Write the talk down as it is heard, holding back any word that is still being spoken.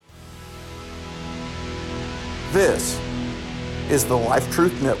This is the Life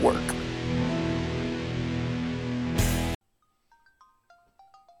Truth Network.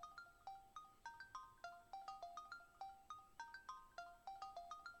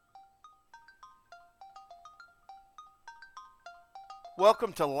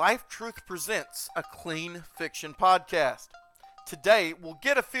 Welcome to Life Truth Presents, a clean fiction podcast. Today, we'll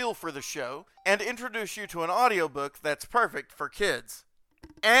get a feel for the show and introduce you to an audiobook that's perfect for kids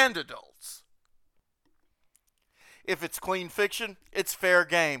and adults. If it's clean fiction, it's fair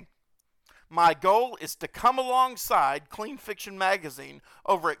game. My goal is to come alongside Clean Fiction Magazine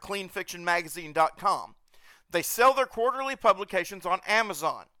over at cleanfictionmagazine.com. They sell their quarterly publications on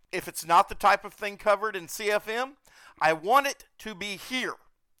Amazon. If it's not the type of thing covered in CFM, I want it to be here.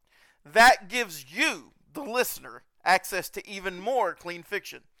 That gives you, the listener, access to even more clean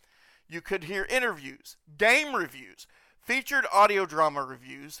fiction. You could hear interviews, game reviews, featured audio drama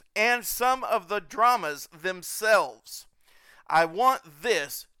reviews, and some of the dramas themselves. I want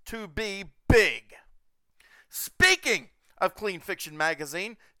this to be big. Speaking of Clean Fiction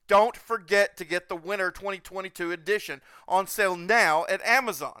Magazine, don't forget to get the Winter 2022 edition on sale now at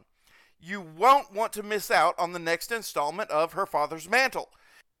Amazon. You won't want to miss out on the next installment of Her Father's Mantle,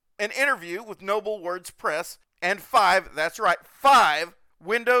 an interview with Noble Words Press, and five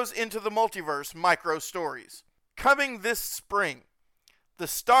Windows into the Multiverse micro stories. Coming this spring, the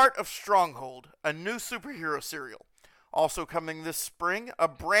start of Stronghold, a new superhero serial. Also coming this spring, a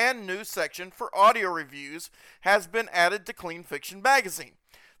brand new section for audio reviews has been added to Clean Fiction Magazine.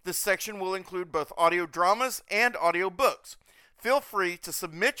 This section will include both audio dramas and audio books. Feel free to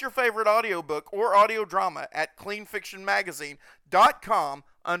submit your favorite audiobook or audio drama at cleanfictionmagazine.com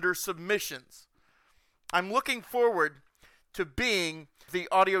under submissions. I'm looking forward to being the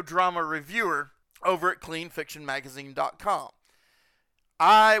audio drama reviewer over at cleanfictionmagazine.com.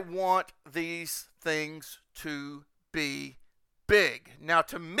 I want these things to be big. Now,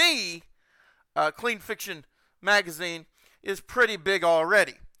 to me, Clean Fiction Magazine is pretty big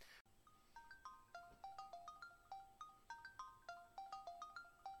already.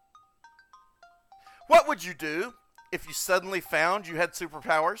 What would you do if you suddenly found you had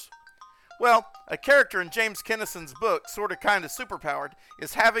superpowers? Well, a character in James Kennison's book, Sorta, Kinda, Superpowered,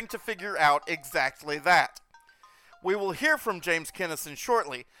 is having to figure out exactly that. We will hear from James Kennison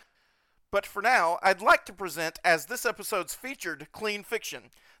shortly, but for now, I'd like to present as this episode's featured clean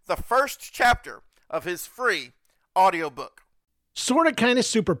fiction, the first chapter of his free audiobook. Sorta, Kinda,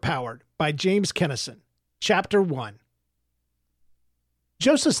 Superpowered by James Kennison, Chapter 1.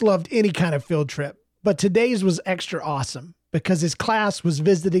 Joseph loved any kind of field trip, but today's was extra awesome because his class was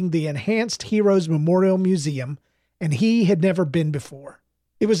visiting the Enhanced Heroes Memorial Museum, and he had never been before.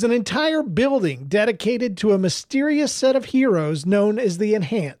 It was an entire building dedicated to a mysterious set of heroes known as the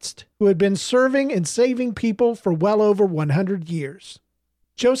Enhanced, who had been serving and saving people for well over 100 years.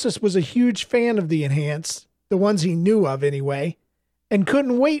 Joseph was a huge fan of the Enhanced, the ones he knew of anyway, and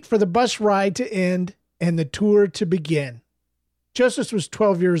couldn't wait for the bus ride to end and the tour to begin. Joseph was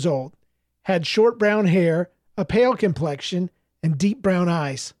 12 years old, had short brown hair, a pale complexion, and deep brown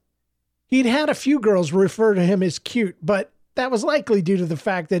eyes. He'd had a few girls refer to him as cute, but that was likely due to the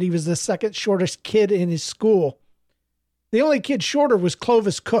fact that he was the second shortest kid in his school. The only kid shorter was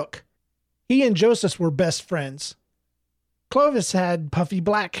Clovis Cook. He and Joseph were best friends. Clovis had puffy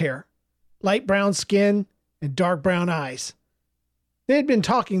black hair, light brown skin, and dark brown eyes. They had been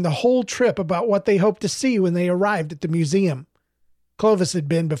talking the whole trip about what they hoped to see when they arrived at the museum. Clovis had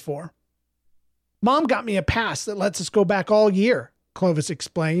been before. "Mom got me a pass that lets us go back all year," Clovis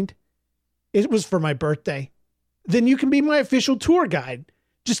explained. "It was for my birthday." "Then you can be my official tour guide.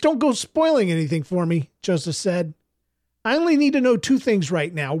 Just don't go spoiling anything for me," Joseph said. "I only need to know two things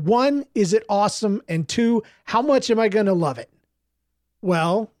right now. One, is it awesome? And two, how much am I going to love it?"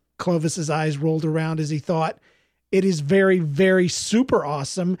 "Well," Clovis's eyes rolled around as he thought, "it is very, very super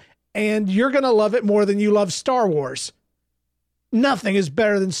awesome, and you're going to love it more than you love Star Wars." "Nothing is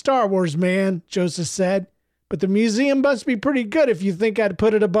better than Star Wars, man," Joseph said. "But the museum must be pretty good if you think I'd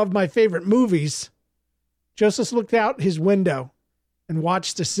put it above my favorite movies." Joseph looked out his window and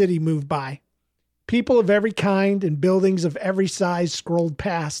watched the city move by. People of every kind and buildings of every size scrolled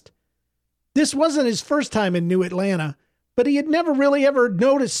past. This wasn't his first time in New Atlanta, but he had never really ever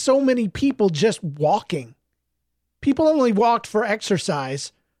noticed so many people just walking. People only walked for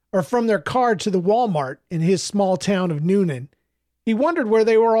exercise or from their car to the Walmart in his small town of Noonan. He wondered where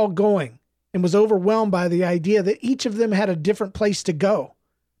they were all going and was overwhelmed by the idea that each of them had a different place to go.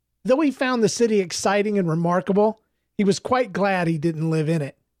 Though he found the city exciting and remarkable, he was quite glad he didn't live in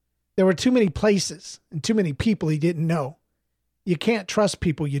it. There were too many places and too many people he didn't know. You can't trust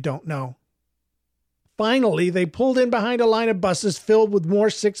people you don't know. Finally, they pulled in behind a line of buses filled with more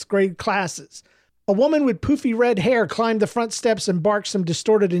sixth-grade classes. A woman with poofy red hair climbed the front steps and barked some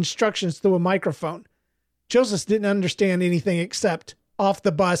distorted instructions through a microphone. Joseph didn't understand anything except off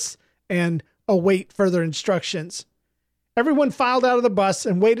the bus and await further instructions. Everyone filed out of the bus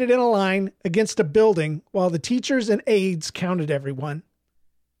and waited in a line against a building while the teachers and aides counted everyone.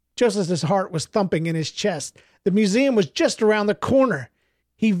 Joseph's heart was thumping in his chest. The museum was just around the corner.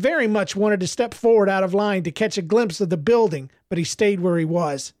 He very much wanted to step forward out of line to catch a glimpse of the building, but he stayed where he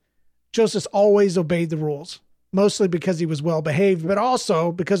was. Joseph always obeyed the rules, mostly because he was well behaved, but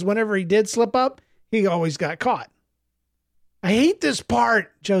also because whenever he did slip up, he always got caught. "I hate this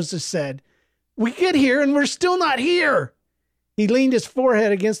part," Joseph said. "We get here and we're still not here." He leaned his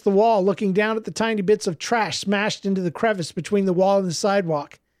forehead against the wall, looking down at the tiny bits of trash smashed into the crevice between the wall and the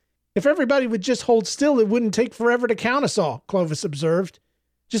sidewalk. "If everybody would just hold still, it wouldn't take forever to count us all," Clovis observed.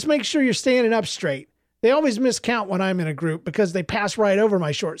 "Just make sure you're standing up straight. They always miscount when I'm in a group because they pass right over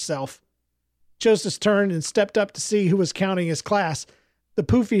my short self." Joseph turned and stepped up to see who was counting his class. The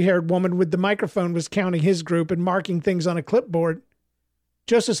poofy-haired woman with the microphone was counting his group and marking things on a clipboard.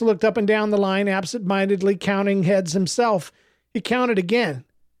 Joseph looked up and down the line, absent-mindedly counting heads himself. He counted again.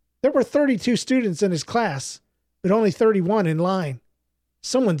 There were 32 students in his class, but only 31 in line.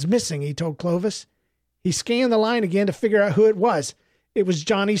 "Someone's missing," he told Clovis. He scanned the line again to figure out who it was. It was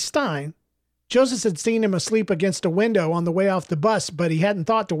Johnny Stein. Joseph had seen him asleep against a window on the way off the bus, but he hadn't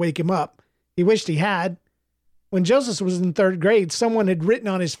thought to wake him up. He wished he had. When Joseph was in third grade, someone had written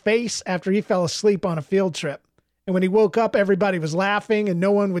on his face after he fell asleep on a field trip. And when he woke up, everybody was laughing and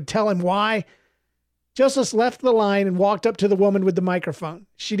no one would tell him why. Joseph left the line and walked up to the woman with the microphone.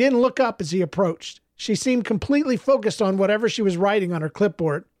 She didn't look up as he approached. She seemed completely focused on whatever she was writing on her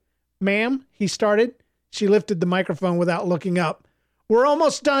clipboard. "Ma'am," he started. She lifted the microphone without looking up. "We're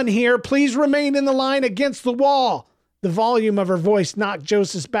almost done here. Please remain in the line against the wall." The volume of her voice knocked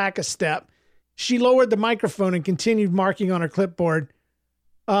Joseph back a step. She lowered the microphone and continued marking on her clipboard.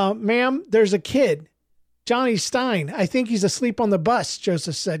 Ma'am, there's a kid. Johnny Stein. I think he's asleep on the bus,"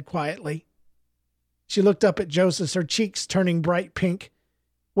 Joseph said quietly. She looked up at Joseph, her cheeks turning bright pink.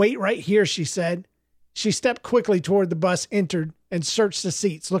 "Wait right here," she said. She stepped quickly toward the bus, entered, and searched the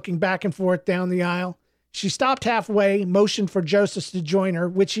seats, looking back and forth down the aisle. She stopped halfway, motioned for Joseph to join her,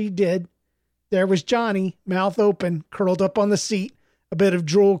 which he did. There was Johnny, mouth open, curled up on the seat, a bit of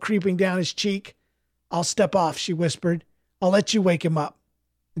drool creeping down his cheek. "I'll step off," she whispered. "I'll let you wake him up."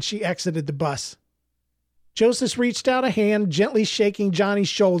 And she exited the bus. Joseph reached out a hand, gently shaking Johnny's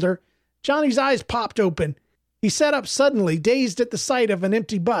shoulder. Johnny's eyes popped open. He sat up suddenly, dazed at the sight of an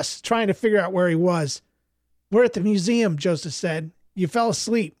empty bus, trying to figure out where he was. "We're at the museum," Joseph said. "You fell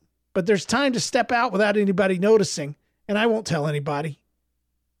asleep, but there's time to step out without anybody noticing, and I won't tell anybody."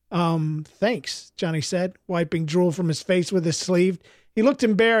 Thanks," Johnny said, wiping drool from his face with his sleeve. He looked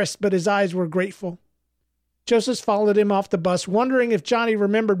embarrassed, but his eyes were grateful. Joseph followed him off the bus, wondering if Johnny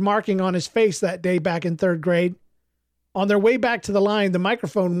remembered marking on his face that day back in third grade. On their way back to the line, the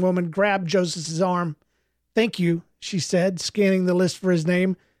microphone woman grabbed Joseph's arm. "Thank you," she said, scanning the list for his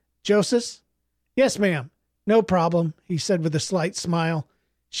name. "Joseph?" "Yes, ma'am." "No problem," he said with a slight smile.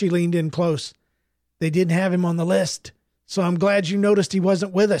 She leaned in close. "They didn't have him on the list, so I'm glad you noticed he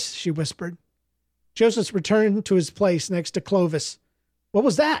wasn't with us," she whispered. Joseph returned to his place next to Clovis. "What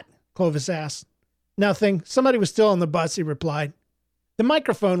was that?" Clovis asked. "Nothing. Somebody was still on the bus," he replied. The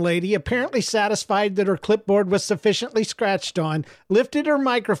microphone lady, apparently satisfied that her clipboard was sufficiently scratched on, lifted her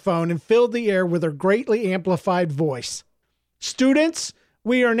microphone and filled the air with her greatly amplified voice. "Students,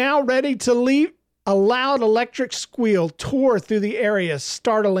 we are now ready to leave." A loud electric squeal tore through the area,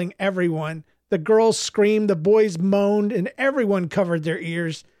 startling everyone. The girls screamed, the boys moaned, and everyone covered their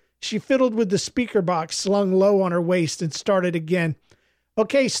ears. She fiddled with the speaker box slung low on her waist and started again.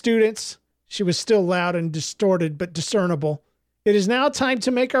 "Okay, students." She was still loud and distorted, but discernible. "It is now time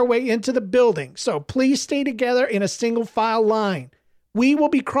to make our way into the building, so please stay together in a single file line. We will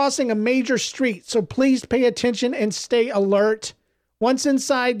be crossing a major street, so please pay attention and stay alert. Once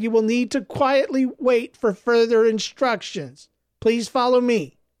inside, you will need to quietly wait for further instructions. Please follow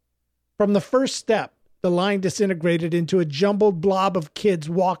me." From the first step, the line disintegrated into a jumbled blob of kids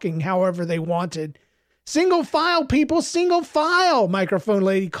walking however they wanted. "Single file, people, single file," microphone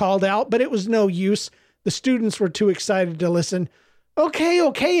lady called out, but it was no use. The students were too excited to listen.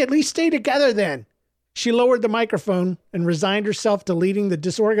 Okay, at least stay together then." She lowered the microphone and resigned herself to leading the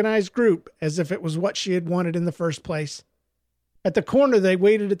disorganized group as if it was what she had wanted in the first place. At the corner, they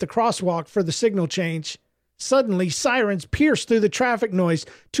waited at the crosswalk for the signal change. Suddenly, sirens pierced through the traffic noise.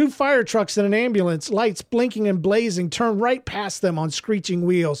 2 fire trucks and an ambulance, lights blinking and blazing, turned right past them on screeching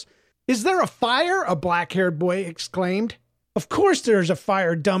wheels. "Is there a fire?" a black-haired boy exclaimed. "Of course there's a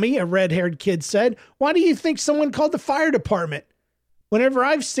fire, dummy," a red-haired kid said. "Why do you think someone called the fire department?" "Whenever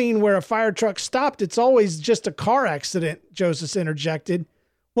I've seen where a fire truck stopped, it's always just a car accident," Joseph interjected.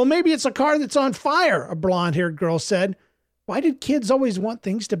 "Well, maybe it's a car that's on fire," a blonde-haired girl said. Why did kids always want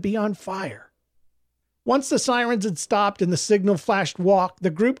things to be on fire? Once the sirens had stopped and the signal flashed walk, the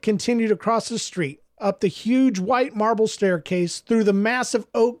group continued across the street, up the huge white marble staircase, through the massive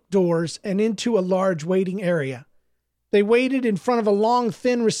oak doors, and into a large waiting area. They waited in front of a long,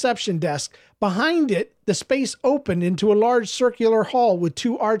 thin reception desk. Behind it, the space opened into a large circular hall with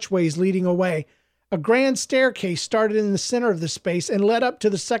 2 archways leading away. A grand staircase started in the center of the space and led up to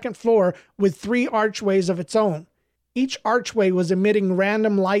the second floor with 3 archways of its own. Each archway was emitting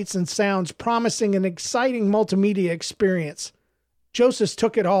random lights and sounds, promising an exciting multimedia experience. Joseph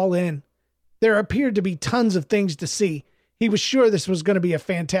took it all in. There appeared to be tons of things to see. He was sure this was going to be a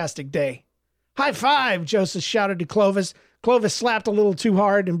fantastic day. "High five!" Joseph shouted to Clovis. Clovis slapped a little too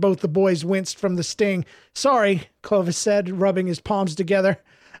hard, and both the boys winced from the sting. "Sorry," Clovis said, rubbing his palms together.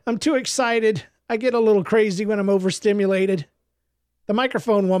 "I'm too excited. I get a little crazy when I'm overstimulated." The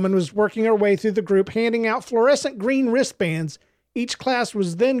microphone woman was working her way through the group, handing out fluorescent green wristbands. Each class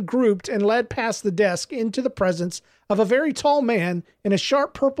was then grouped and led past the desk into the presence of a very tall man in a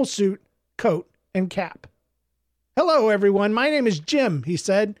sharp purple suit, coat, and cap. "Hello, everyone. My name is Jim," he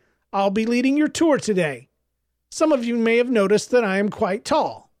said. "I'll be leading your tour today. Some of you may have noticed that I am quite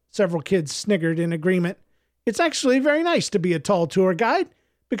tall." Several kids sniggered in agreement. "It's actually very nice to be a tall tour guide,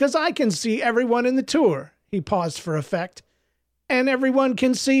 because I can see everyone in the tour." He paused for effect. "And everyone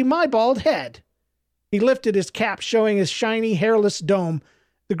can see my bald head." He lifted his cap, showing his shiny, hairless dome.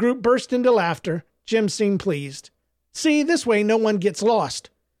 The group burst into laughter. Jim seemed pleased. "See, this way no one gets lost."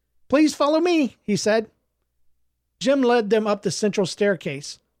 "Please follow me," he said. Jim led them up the central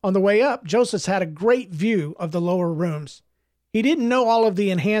staircase. On the way up, Joseph had a great view of the lower rooms. He didn't know all of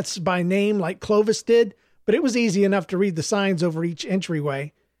the enhanced by name like Clovis did, but it was easy enough to read the signs over each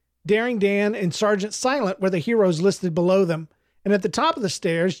entryway. Daring Dan and Sergeant Silent were the heroes listed below them. And at the top of the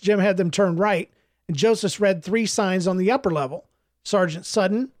stairs, Jim had them turn right, and Joseph read 3 signs on the upper level: Sergeant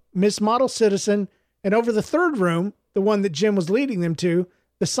Sudden, Miss Model Citizen, and over the third room, the one that Jim was leading them to,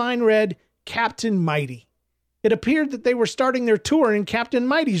 the sign read Captain Mighty. It appeared that they were starting their tour in Captain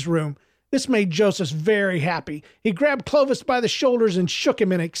Mighty's room. This made Joseph very happy. He grabbed Clovis by the shoulders and shook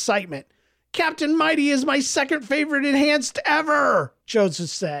him in excitement. "Captain Mighty is my second favorite enhanced ever,"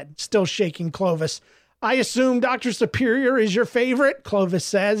 Joseph said, still shaking Clovis. "I assume Dr. Superior is your favorite," Clovis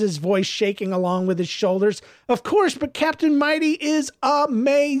says, his voice shaking along with his shoulders. "Of course, but Captain Mighty is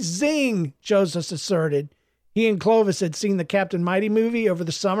amazing," Joseph asserted. He and Clovis had seen the Captain Mighty movie over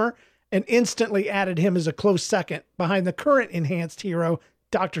the summer and instantly added him as a close second behind the current enhanced hero,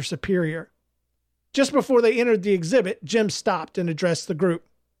 Dr. Superior. Just before they entered the exhibit, Jim stopped and addressed the group.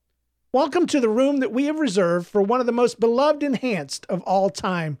 "Welcome to the room that we have reserved for one of the most beloved enhanced of all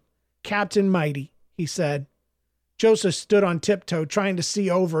time, Captain Mighty," he said. Joseph stood on tiptoe, trying to see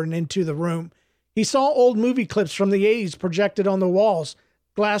over and into the room. He saw old movie clips from the 80s projected on the walls.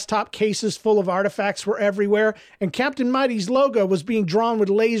 Glass-top cases full of artifacts were everywhere, and Captain Mighty's logo was being drawn with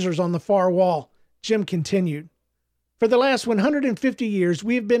lasers on the far wall. Jim continued. "For the last 150 years,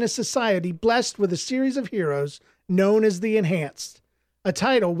 we have been a society blessed with a series of heroes known as the Enhanced, a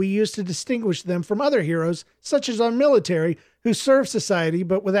title we use to distinguish them from other heroes, such as our military, who serve society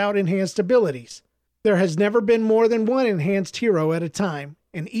but without enhanced abilities. There has never been more than one enhanced hero at a time,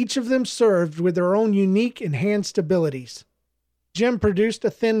 and each of them served with their own unique enhanced abilities." Jim produced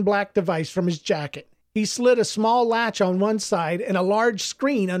a thin black device from his jacket. He slid a small latch on one side, and a large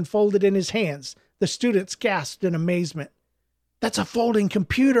screen unfolded in his hands. The students gasped in amazement. "That's a folding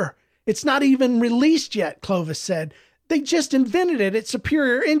computer. It's not even released yet," Clovis said. "They just invented it at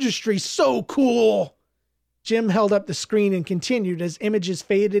Superior Industries. So cool." Jim held up the screen and continued as images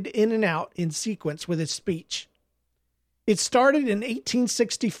faded in and out in sequence with his speech. It started in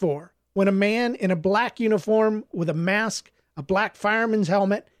 1864, when a man in a black uniform with a mask, a black fireman's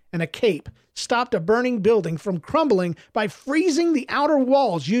helmet, and a cape stopped a burning building from crumbling by freezing the outer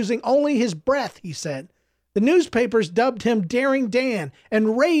walls using only his breath, he said. The newspapers dubbed him Daring Dan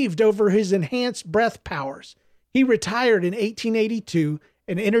and raved over his enhanced breath powers. He retired in 1882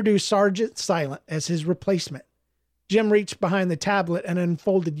 and introduced Sergeant Silent as his replacement. Jim reached behind the tablet and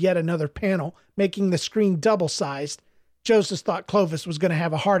unfolded yet another panel, making the screen double-sized. Joseph thought Clovis was going to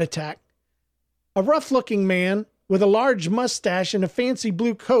have a heart attack. A rough-looking man with a large mustache and a fancy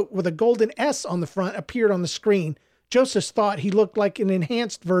blue coat with a golden S on the front appeared on the screen. Joseph thought he looked like an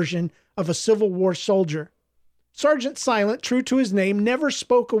enhanced version of a Civil War soldier. Sergeant Silent, true to his name, never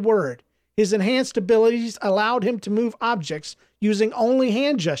spoke a word. His enhanced abilities allowed him to move objects using only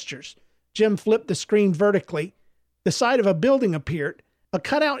hand gestures. Jim flipped the screen vertically. The side of a building appeared. A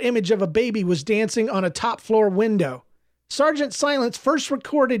cutout image of a baby was dancing on a top-floor window. Sergeant Silent's first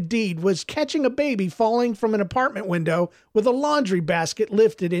recorded deed was catching a baby falling from an apartment window with a laundry basket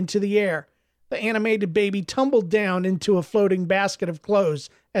lifted into the air. The animated baby tumbled down into a floating basket of clothes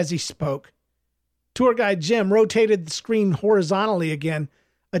as he spoke. Tour guide Jim rotated the screen horizontally again.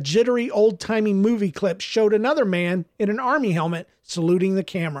 A jittery, old-timey movie clip showed another man in an army helmet saluting the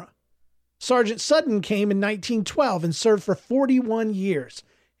camera. Sergeant Sutton came in 1912 and served for 41 years.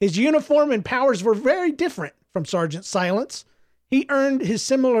 His uniform and powers were very different from Sergeant Silent's. He earned his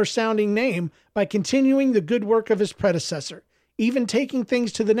similar-sounding name by continuing the good work of his predecessor, even taking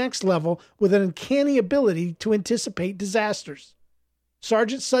things to the next level with an uncanny ability to anticipate disasters.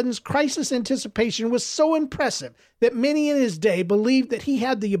 Sergeant Sutton's crisis anticipation was so impressive that many in his day believed that he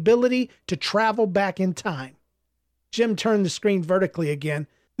had the ability to travel back in time. Jim turned the screen vertically again.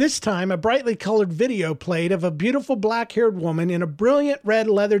 This time, a brightly colored video played of a beautiful black-haired woman in a brilliant red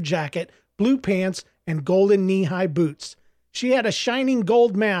leather jacket, blue pants, and golden knee-high boots. She had a shining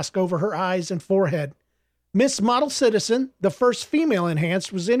gold mask over her eyes and forehead. Miss Model Citizen, the first female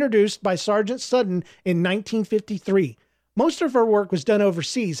enhanced, was introduced by Sergeant Sutton in 1953. Most of her work was done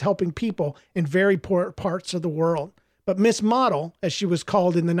overseas, helping people in very poor parts of the world. But Miss Model, as she was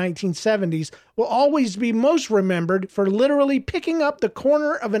called in the 1970s, will always be most remembered for literally picking up the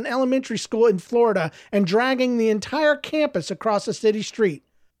corner of an elementary school in Florida and dragging the entire campus across a city street.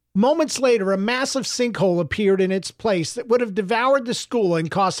 Moments later, a massive sinkhole appeared in its place that would have devoured the school and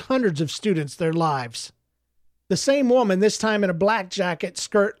cost hundreds of students their lives. The same woman, this time in a black jacket,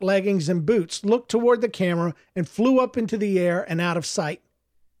 skirt, leggings, and boots, looked toward the camera and flew up into the air and out of sight.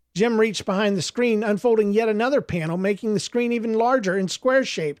 Jim reached behind the screen, unfolding yet another panel, making the screen even larger and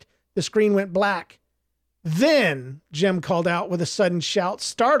square-shaped. The screen went black. Then, Jim called out with a sudden shout,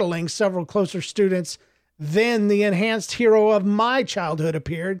 startling several closer students. Then the enhanced hero of my childhood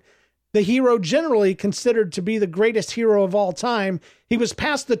appeared. The hero generally considered to be the greatest hero of all time. He was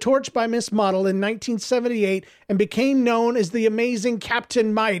passed the torch by Miss Model in 1978 and became known as the amazing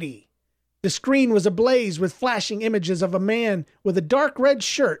Captain Mighty. The screen was ablaze with flashing images of a man with a dark red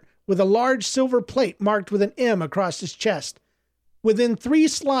shirt with a large silver plate marked with an M across his chest. Within 3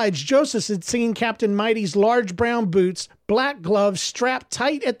 slides, Joseph had seen Captain Mighty's large brown boots, black gloves strapped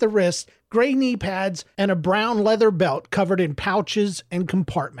tight at the wrist, gray knee pads, and a brown leather belt covered in pouches and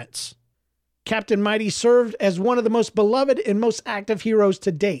compartments. Captain Mighty served as one of the most beloved and most active heroes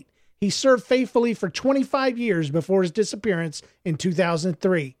to date. He served faithfully for 25 years before his disappearance in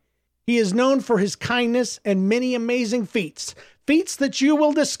 2003. He is known for his kindness and many amazing feats that you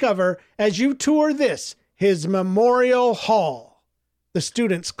will discover as you tour his Memorial Hall. The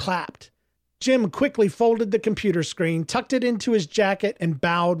students clapped. Jim quickly folded the computer screen, tucked it into his jacket, and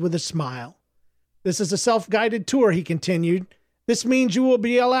bowed with a smile. This is a self-guided tour, he continued. This means you will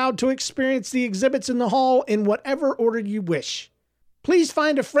be allowed to experience the exhibits in the hall in whatever order you wish. Please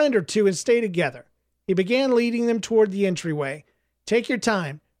find a friend or two and stay together. He began leading them toward the entryway. Take your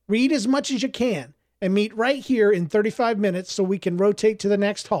time, read as much as you can, and meet right here in 35 minutes so we can rotate to the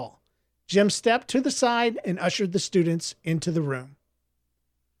next hall. Jim stepped to the side and ushered the students into the room.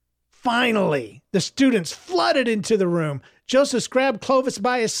 Finally, the students flooded into the room. Joseph grabbed Clovis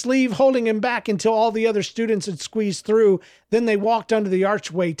by his sleeve, holding him back until all the other students had squeezed through. Then they walked under the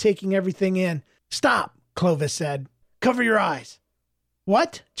archway, taking everything in. Stop, Clovis said. Cover your eyes.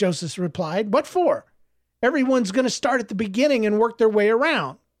 What? Joseph replied. What for? Everyone's going to start at the beginning and work their way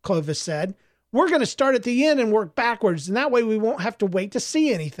around, Clovis said. We're going to start at the end and work backwards, and that way we won't have to wait to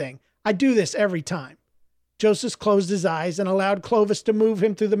see anything. I do this every time. Joseph closed his eyes and allowed Clovis to move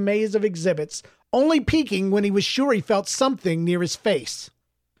him through the maze of exhibits, only peeking when he was sure he felt something near his face.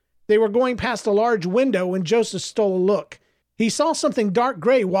 They were going past a large window when Joseph stole a look. He saw something dark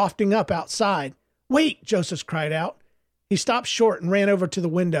gray wafting up outside. Wait, Joseph cried out. He stopped short and ran over to the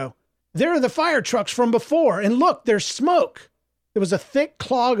window. There are the fire trucks from before, and look, there's smoke. There was a thick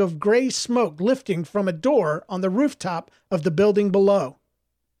clog of gray smoke lifting from a door on the rooftop of the building below.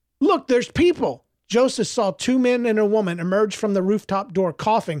 Look, there's people. Joseph saw 2 men and a woman emerge from the rooftop door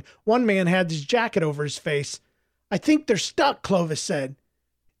coughing. One man had his jacket over his face. I think they're stuck, Clovis said.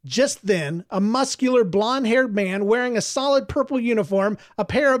 Just then, a muscular blonde-haired man wearing a solid purple uniform, a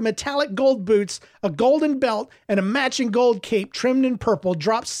pair of metallic gold boots, a golden belt, and a matching gold cape trimmed in purple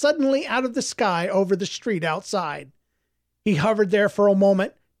dropped suddenly out of the sky over the street outside. He hovered there for a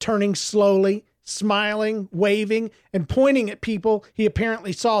moment, turning slowly, smiling, waving, and pointing at people he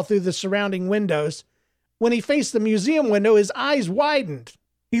apparently saw through the surrounding windows. When he faced the museum window, his eyes widened.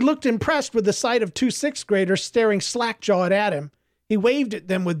 He looked impressed with the sight of 2 sixth graders staring slack-jawed at him. He waved at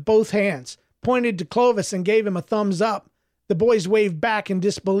them with both hands, pointed to Clovis and gave him a thumbs up. The boys waved back in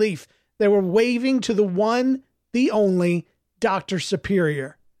disbelief. They were waving to the one, the only, Dr.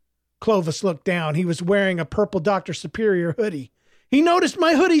 Superior. Clovis looked down. He was wearing a purple Dr. Superior hoodie. "He noticed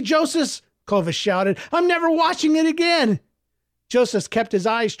my hoodie, Joseph!" Clovis shouted. "I'm never washing it again!" Joseph kept his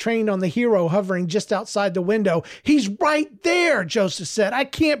eyes trained on the hero hovering just outside the window. "He's right there," Joseph said. "I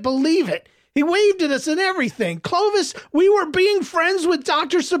can't believe it. He waved at us and everything. Clovis, we were being friends with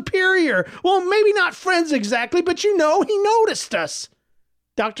Dr. Superior. Well, maybe not friends exactly, but you know, he noticed us."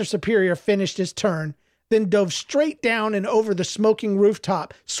 Dr. Superior finished his turn, then dove straight down and over the smoking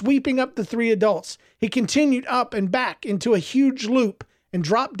rooftop, sweeping up the 3 adults. He continued up and back into a huge loop and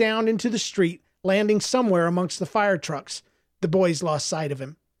dropped down into the street, landing somewhere amongst the fire trucks. The boys lost sight of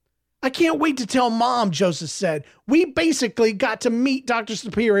him. "I can't wait to tell Mom," Joseph said. "We basically got to meet Dr.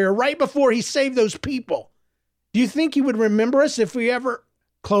 Superior right before he saved those people." "Do you think he would remember us if we ever—"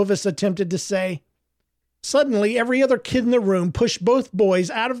 Clovis attempted to say. Suddenly, every other kid in the room pushed both boys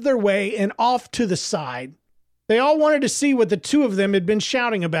out of their way and off to the side. They all wanted to see what the 2 of them had been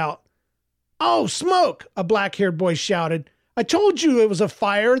shouting about. "Oh, smoke!" a black-haired boy shouted. "I told you it was a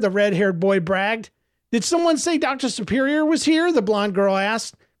fire," the red-haired boy bragged. "Did someone say Dr. Superior was here?" the blonde girl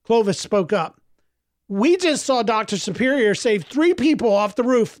asked. Clovis spoke up. "We just saw Dr. Superior save 3 people off the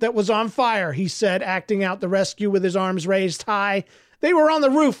roof that was on fire," he said, acting out the rescue with his arms raised high. "They were on the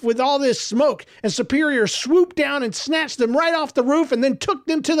roof with all this smoke, and Superior swooped down and snatched them right off the roof and then took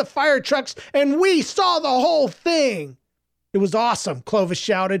them to the fire trucks, and we saw the whole thing." "It was awesome," Clovis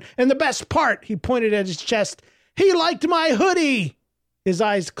shouted. "And the best part," he pointed at his chest, "he liked my hoodie." His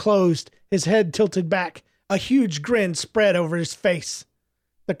eyes closed, his head tilted back. A huge grin spread over his face.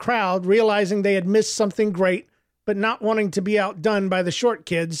 The crowd, realizing they had missed something great, but not wanting to be outdone by the short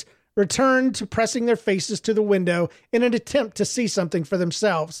kids, returned to pressing their faces to the window in an attempt to see something for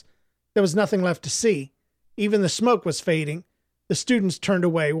themselves. There was nothing left to see. Even the smoke was fading. The students turned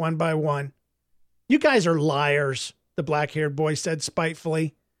away one by one. "You guys are liars," the black-haired boy said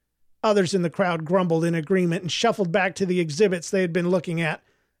spitefully. Others in the crowd grumbled in agreement and shuffled back to the exhibits they had been looking at.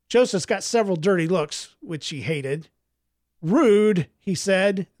 Joseph got several dirty looks, which he hated. "Rude," he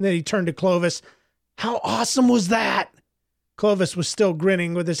said, and then he turned to Clovis. "How awesome was that?" Clovis was still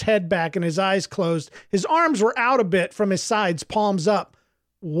grinning with his head back and his eyes closed. His arms were out a bit from his sides, palms up.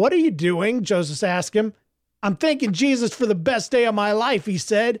 "What are you doing?" Joseph asked him. "I'm thanking Jesus for the best day of my life," he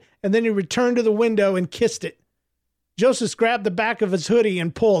said, and then he returned to the window and kissed it. Joseph grabbed the back of his hoodie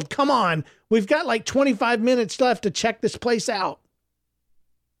and pulled. "Come on, we've got like 25 minutes left to check this place out."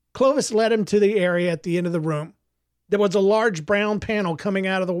 Clovis led him to the area at the end of the room. There was a large brown panel coming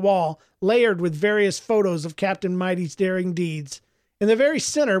out of the wall, layered with various photos of Captain Mighty's daring deeds. In the very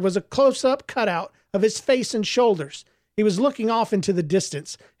center was a close-up cutout of his face and shoulders. He was looking off into the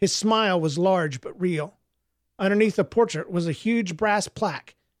distance. His smile was large but real. Underneath the portrait was a huge brass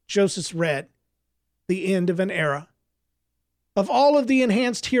plaque. Joseph read, "The end of an era." Of all of the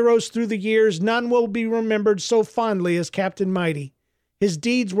enhanced heroes through the years, none will be remembered so fondly as Captain Mighty. His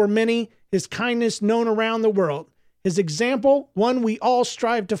deeds were many, his kindness known around the world. His example, one we all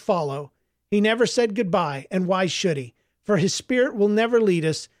strive to follow. He never said goodbye, and why should he? For his spirit will never lead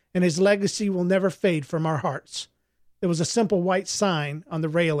us, and his legacy will never fade from our hearts. There was a simple white sign on the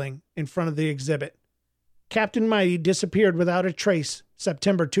railing in front of the exhibit. Captain Mighty disappeared without a trace,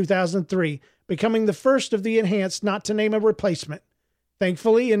 September 2003, becoming the first of the enhanced not to name a replacement.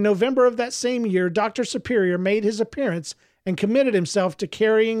 Thankfully, in November of that same year, Dr. Superior made his appearance and committed himself to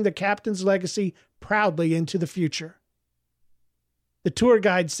carrying the captain's legacy proudly into the future. The tour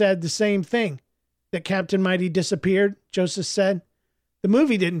guide said the same thing, that Captain Mighty disappeared, Joseph said. The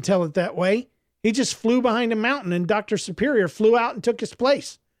movie didn't tell it that way. He just flew behind a mountain and Dr. Superior flew out and took his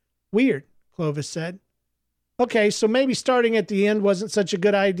place. Weird, Clovis said. Okay, so maybe starting at the end wasn't such a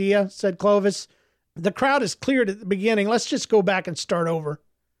good idea, said Clovis. The crowd is cleared at the beginning. Let's just go back and start over.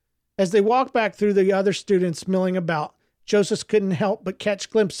 As they walked back through the other students milling about, Joseph couldn't help but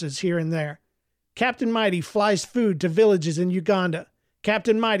catch glimpses here and there. Captain Mighty flies food to villages in Uganda.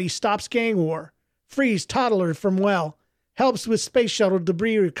 Captain Mighty stops gang war. Frees toddler from well. Helps with space shuttle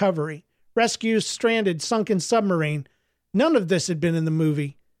debris recovery. Rescues stranded sunken submarine. None of this had been in the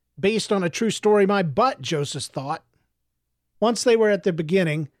movie. Based on a true story, my butt, Joseph thought. Once they were at the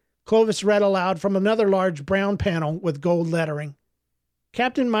beginning, Clovis read aloud from another large brown panel with gold lettering.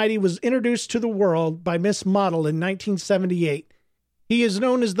 Captain Mighty was introduced to the world by Miss Model in 1978. He is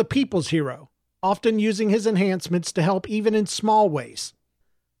known as the people's hero, often using his enhancements to help even in small ways.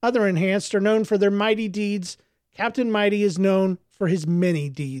 Other enhanced are known for their mighty deeds. Captain Mighty is known for his many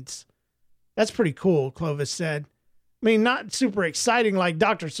deeds. That's pretty cool, Clovis said. I mean, not super exciting like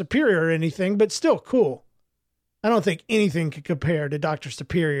Dr. Superior or anything, but still cool. I don't think anything could compare to Dr.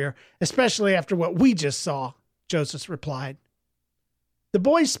 Superior, especially after what we just saw, Joseph replied. The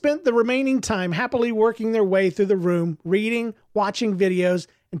boys spent the remaining time happily working their way through the room, reading, watching videos,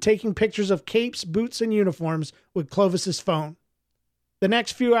 and taking pictures of capes, boots, and uniforms with Clovis's phone. The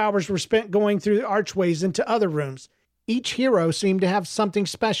next few hours were spent going through the archways into other rooms. Each hero seemed to have something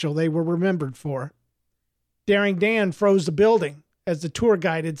special they were remembered for. Daring Dan froze the building, as the tour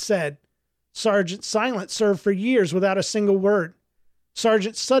guide had said. Sergeant Silent served for years without a single word.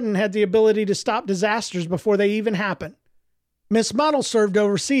 Sergeant Sudden had the ability to stop disasters before they even happened. Miss Muddle served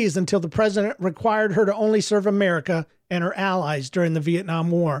overseas until the president required her to only serve America and her allies during the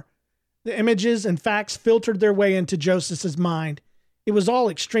Vietnam War. The images and facts filtered their way into Joseph's mind. It was all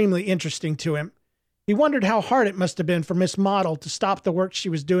extremely interesting to him. He wondered how hard it must have been for Miss Muddle to stop the work she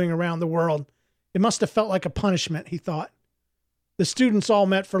was doing around the world. It must have felt like a punishment, he thought. The students all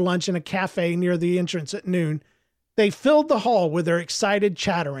met for lunch in a cafe near the entrance at noon. They filled the hall with their excited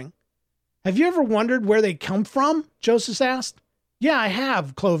chattering. Have you ever wondered where they come from? Joseph asked. Yeah, I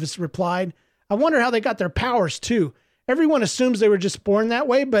have, Clovis replied. I wonder how they got their powers, too. Everyone assumes they were just born that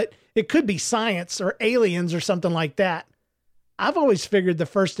way, but it could be science or aliens or something like that. I've always figured the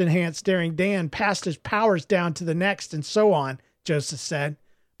first enhanced Daring Dan passed his powers down to the next and so on, Joseph said.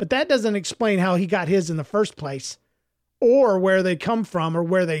 But that doesn't explain how he got his in the first place. Or where they come from or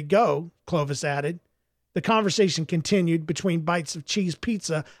where they go, Clovis added. The conversation continued between bites of cheese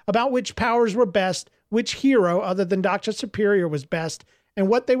pizza about which powers were best, which hero other than Dr. Superior was best, and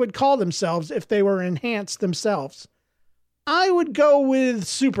what they would call themselves if they were enhanced themselves. I would go with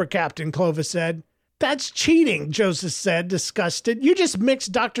Super Captain, Clovis said. That's cheating, Joseph said, disgusted. You just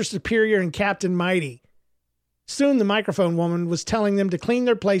mixed Dr. Superior and Captain Mighty. Soon the microphone woman was telling them to clean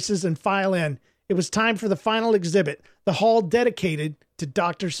their places and file in. It was time for the final exhibit, the hall dedicated to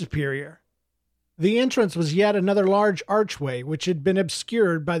Dr. Superior. The entrance was yet another large archway, which had been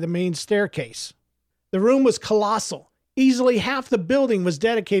obscured by the main staircase. The room was colossal. Easily half the building was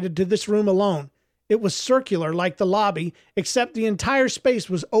dedicated to this room alone. It was circular like the lobby, except the entire space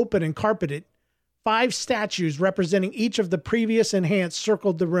was open and carpeted. 5 statues representing each of the previous enhanced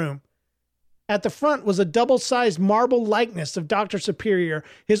circled the room. At the front was a double-sized marble likeness of Dr. Superior,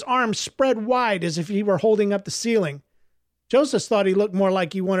 his arms spread wide as if he were holding up the ceiling. Joseph thought he looked more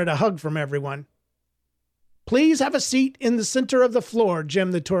like he wanted a hug from everyone. Please have a seat in the center of the floor,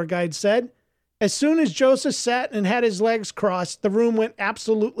 Jim the tour guide said. As soon as Joseph sat and had his legs crossed, the room went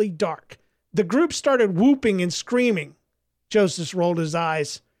absolutely dark. The group started whooping and screaming. Joseph rolled his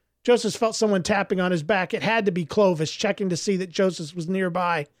eyes. Joseph felt someone tapping on his back. It had to be Clovis, checking to see that Joseph was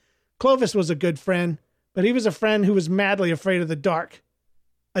nearby. Clovis was a good friend, but he was a friend who was madly afraid of the dark.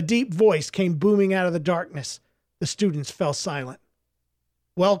 A deep voice came booming out of the darkness. The students fell silent.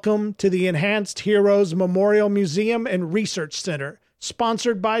 Welcome to the Enhanced Heroes Memorial Museum and Research Center,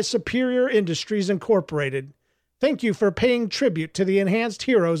 sponsored by Superior Industries Incorporated. Thank you for paying tribute to the enhanced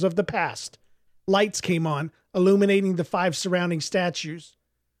heroes of the past. Lights came on, illuminating the 5 surrounding statues.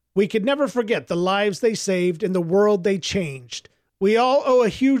 We could never forget the lives they saved and the world they changed. We all owe a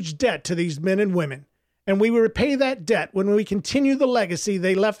huge debt to these men and women, and we will repay that debt when we continue the legacy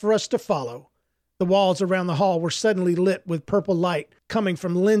they left for us to follow. The walls around the hall were suddenly lit with purple light coming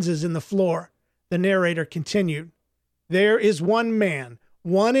from lenses in the floor. The narrator continued. There is one man,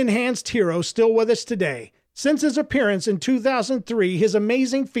 one enhanced hero still with us today. Since his appearance in 2003, his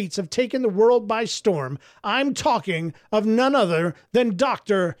amazing feats have taken the world by storm. I'm talking of none other than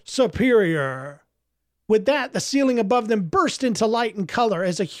Dr. Superior. With that, the ceiling above them burst into light and color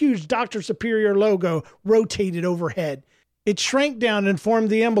as a huge Dr. Superior logo rotated overhead. It shrank down and formed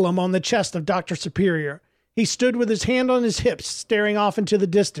the emblem on the chest of Dr. Superior. He stood with his hand on his hips, staring off into the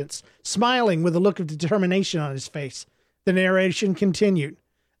distance, smiling with a look of determination on his face. The narration continued.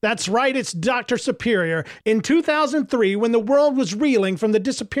 That's right, it's Dr. Superior. In 2003, when the world was reeling from the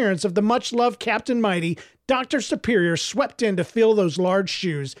disappearance of the much-loved Captain Mighty, Dr. Superior swept in to fill those large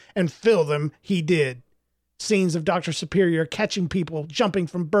shoes, and fill them he did. Scenes of Dr. Superior catching people, jumping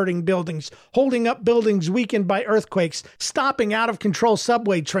from burning buildings, holding up buildings weakened by earthquakes, stopping out-of-control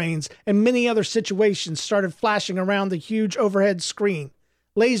subway trains, and many other situations started flashing around the huge overhead screen.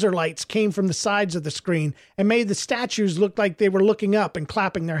 Laser lights came from the sides of the screen and made the statues look like they were looking up and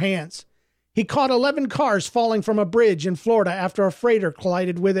clapping their hands. He caught 11 cars falling from a bridge in Florida after a freighter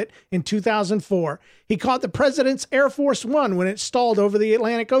collided with it in 2004. He caught the President's Air Force One when it stalled over the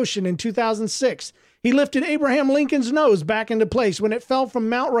Atlantic Ocean in 2006. He lifted Abraham Lincoln's nose back into place when it fell from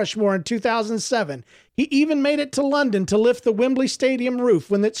Mount Rushmore in 2007. He even made it to London to lift the Wembley Stadium roof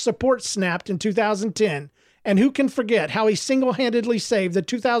when its support snapped in 2010. And who can forget how he single-handedly saved the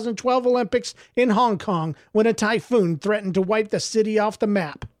 2012 Olympics in Hong Kong when a typhoon threatened to wipe the city off the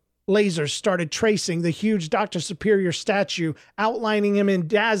map. Lasers started tracing the huge Dr. Superior statue, outlining him in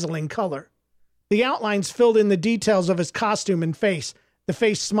dazzling color. The outlines filled in the details of his costume and face. The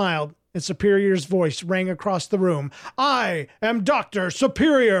face smiled, and Superior's voice rang across the room. "I am Dr.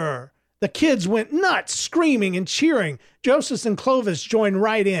 Superior!" The kids went nuts, screaming and cheering. Joseph and Clovis joined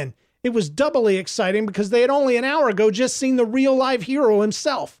right in. It was doubly exciting because they had only an hour ago just seen the real-life hero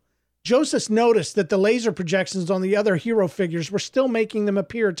himself. Joseph noticed that the laser projections on the other hero figures were still making them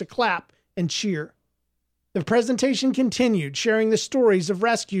appear to clap and cheer. The presentation continued, sharing the stories of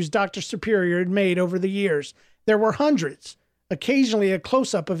rescues Dr. Superior had made over the years. There were hundreds. Occasionally, a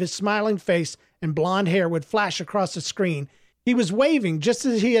close-up of his smiling face and blonde hair would flash across the screen. He was waving just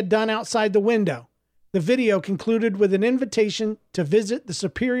as he had done outside the window. The video concluded with an invitation to visit the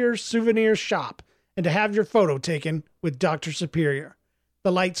Superior Souvenir Shop and to have your photo taken with Dr. Superior.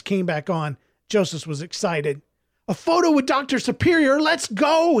 The lights came back on. Joseph was excited. "A photo with Dr. Superior? Let's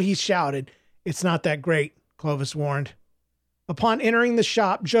go!" he shouted. "It's not that great," Clovis warned. Upon entering the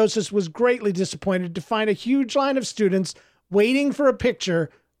shop, Joseph was greatly disappointed to find a huge line of students waiting for a picture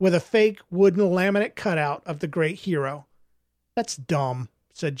with a fake wooden laminate cutout of the great hero. "That's dumb,"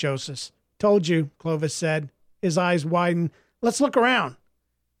 said Joseph. "Told you," Clovis said. His eyes widened. "Let's look around."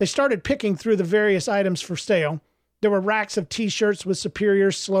 They started picking through the various items for sale. There were racks of T-shirts with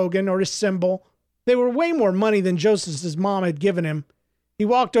Superior's slogan or his symbol. They were way more money than Joseph's mom had given him. He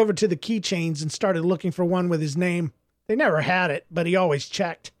walked over to the keychains and started looking for one with his name. They never had it, but he always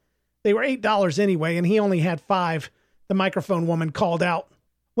checked. They were $8 anyway, and he only had 5. The microphone woman called out.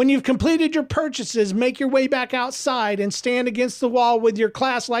 "When you've completed your purchases, make your way back outside and stand against the wall with your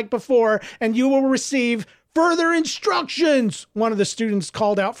class like before, and you will receive further instructions," one of the students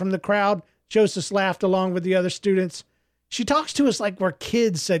called out from the crowd. Joseph laughed along with the other students. "She talks to us like we're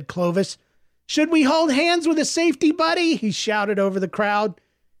kids," said Clovis. "Should we hold hands with a safety buddy?" he shouted over the crowd.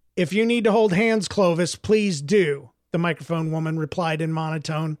 "If you need to hold hands, Clovis, please do," the microphone woman replied in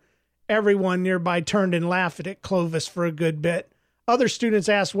monotone. Everyone nearby turned and laughed at Clovis for a good bit. Other students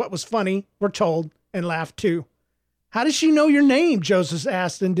asked what was funny, were told, and laughed too. "How does she know your name?" Joseph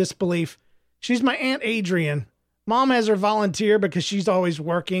asked in disbelief. "She's my Aunt Adrian. Mom has her volunteer because she's always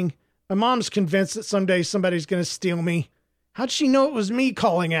working. My mom's convinced that someday somebody's going to steal me." "How'd she know it was me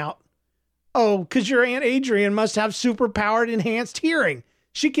calling out?" "Oh, 'cause your Aunt Adrian must have superpowered enhanced hearing.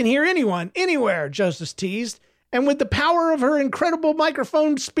 She can hear anyone, anywhere," Joseph teased. "And with the power of her incredible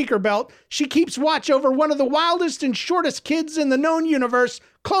microphone speaker belt, she keeps watch over one of the wildest and shortest kids in the known universe,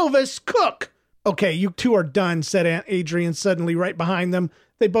 Clovis Cook." "Okay, you two are done," said Aunt Adrian suddenly right behind them.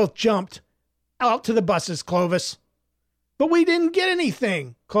 They both jumped. "Out to the buses, Clovis." "But we didn't get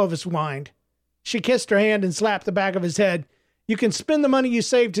anything," Clovis whined. She kissed her hand and slapped the back of his head. "You can spend the money you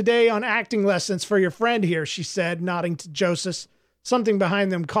saved today on acting lessons for your friend here," she said, nodding to Joseph. Something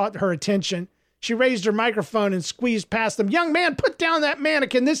behind them caught her attention. She raised her microphone and squeezed past them. "Young man, put down that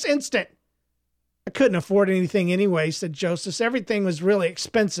mannequin this instant." "I couldn't afford anything anyway," said Joseph. "Everything was really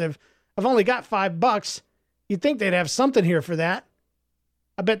expensive. I've only got $5. You'd think they'd have something here for that."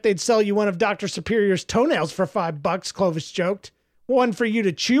 "I bet they'd sell you one of Dr. Superior's toenails for $5, Clovis joked. "One for you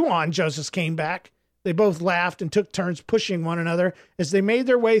to chew on," Joseph came back. They both laughed and took turns pushing one another as they made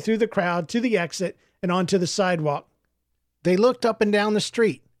their way through the crowd to the exit and onto the sidewalk. They looked up and down the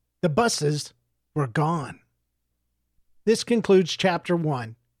street. The buses were gone. This concludes Chapter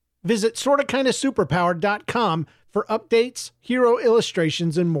 1. Visit sortakindasuperpowered.com for updates, hero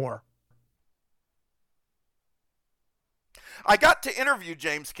illustrations, and more. I got to interview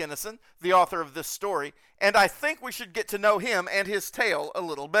James Kennison, the author of this story, and I think we should get to know him and his tale a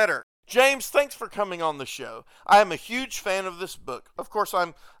little better. James, thanks for coming on the show. I am a huge fan of this book. Of course,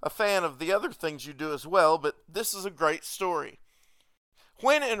 I'm a fan of the other things you do as well, but this is a great story.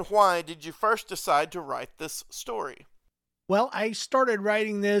 When and why did you first decide to write this story? Well, I started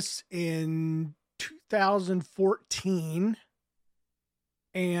writing this in 2014,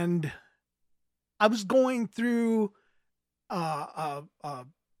 and I was going through a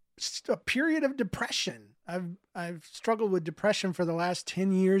period of depression. I've struggled with depression for the last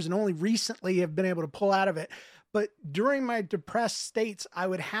 10 years and only recently have been able to pull out of it. But during my depressed states, I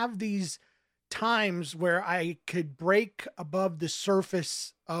would have these times where I could break above the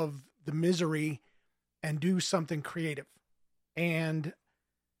surface of the misery and do something creative. And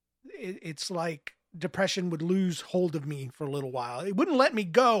it's like depression would lose hold of me for a little while. It wouldn't let me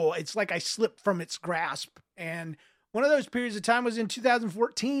go. It's like I slipped from its grasp. And one of those periods of time was in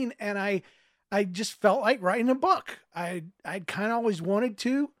 2014. And I just felt like writing a book. I'd kind of always wanted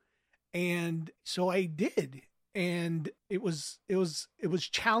to. And so I did. And it was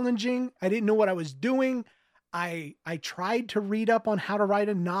challenging. I didn't know what I was doing. I tried to read up on how to write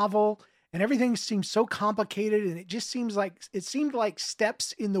a novel, and everything seemed so complicated. And it seemed like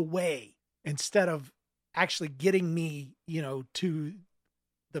steps in the way instead of actually getting me, to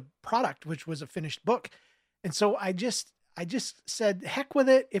the product, which was a finished book. And so I just said, heck with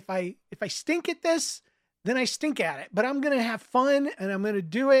it. If I stink at this, then I stink at it, but I'm going to have fun and I'm going to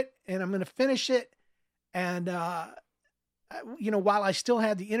do it and I'm going to finish it. And, while I still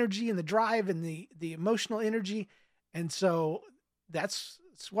had the energy and the drive and the emotional energy. And so that's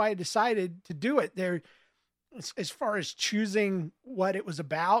why I decided to do it there. As far as choosing what it was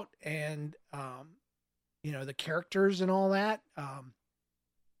about and, the characters and all that,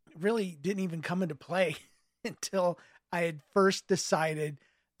 really didn't even come into play until I had first decided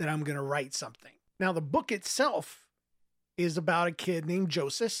that I'm going to write something. Now, the book itself is about a kid named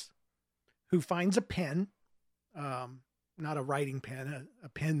Joseph who finds a pen, not a writing pen, a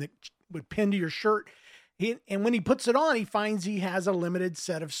pen that would pin to your shirt. And when he puts it on, he finds he has a limited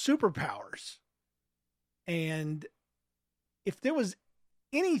set of superpowers. And if there was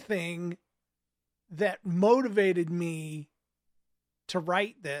anything that motivated me to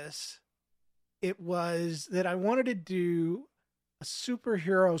write this, it was that I wanted to do a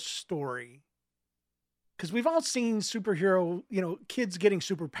superhero story. Because we've all seen superhero, kids getting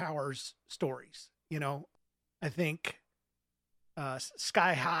superpowers stories. I think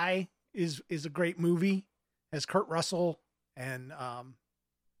Sky High is a great movie, as Kurt Russell and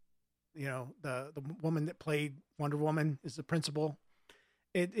the woman that played Wonder Woman is the principal.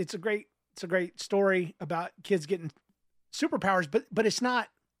 It's a great story about kids getting superpowers, but it's not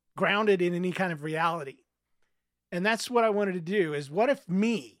grounded in any kind of reality. And that's what I wanted to do is, what if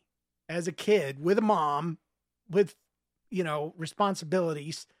me as a kid with a mom with,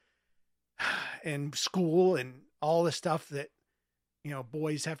 responsibilities and school and all the stuff that,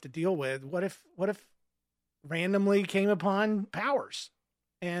 boys have to deal with. What if randomly came upon powers?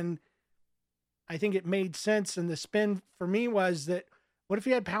 And I think it made sense. And the spin for me was that, what if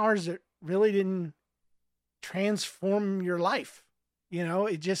you had powers that really didn't transform your life?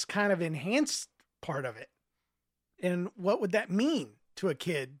 It just kind of enhanced part of it. And what would that mean to a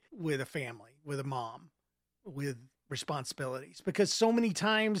kid with a family, with a mom, with responsibilities? Because so many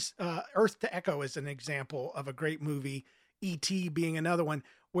times, Earth to Echo is an example of a great movie, E.T. being another one,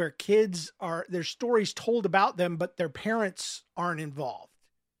 where kids there's stories told about them, but their parents aren't involved.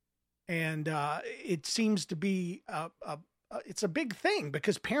 And it seems to be it's a big thing,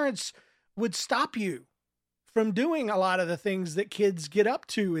 because parents would stop you from doing a lot of the things that kids get up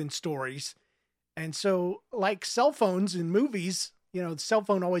to in stories. And so, like cell phones in movies, the cell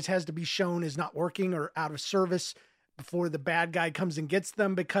phone always has to be shown as not working or out of service before the bad guy comes and gets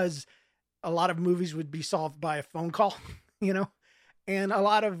them, because a lot of movies would be solved by a phone call, and a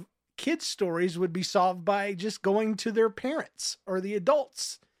lot of kids' stories would be solved by just going to their parents or the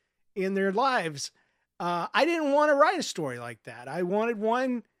adults in their lives. I didn't want to write a story like that. I wanted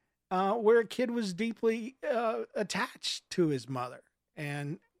one where a kid was deeply attached to his mother.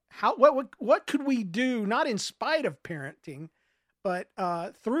 And what could we do, not in spite of parenting, but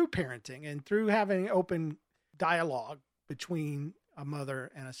through parenting and through having open dialogue between a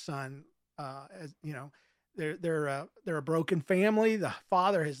mother and a son. They're a broken family. The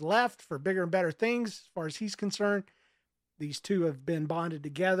father has left for bigger and better things as far as he's concerned. These two have been bonded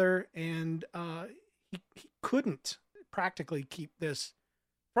together, and he couldn't practically keep this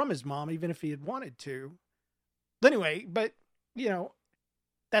from his mom, even if he had wanted to. Anyway, but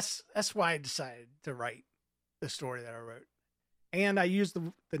that's why I decided to write the story that I wrote. And I used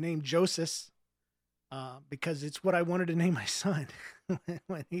the name Joseph because it's what I wanted to name my son.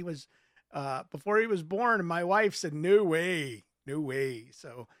 When he was, before he was born, my wife said, no way.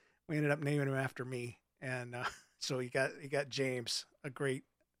 So we ended up naming him after me. And so he got James, a great,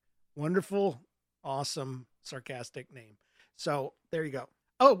 wonderful, awesome, sarcastic name. So there you go.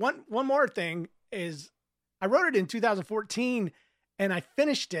 Oh, one more thing is, I wrote it in 2014 and I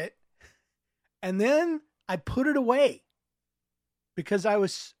finished it, and then I put it away because I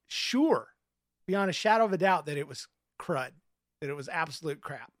was sure beyond a shadow of a doubt that it was crud, that it was absolute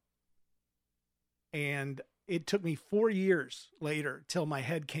crap. And it took me 4 years later till my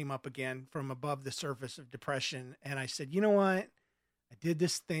head came up again from above the surface of depression. And I said, you know what? I did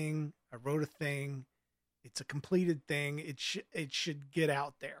this thing. I wrote a thing. It's a completed thing. It should get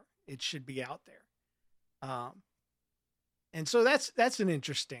out there. It should be out there. And so that's an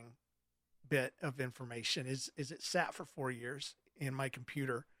interesting bit of information is it sat for 4 years in my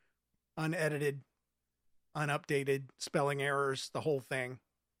computer, unedited, unupdated, spelling errors, the whole thing.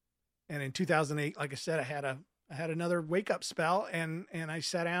 And in 2008, like I said, I had another wake up spell, and I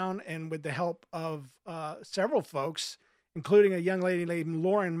sat down, and with the help of several folks, including a young lady named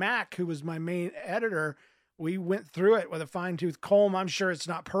Lauren Mack, who was my main editor, we went through it with a fine tooth comb. I'm sure it's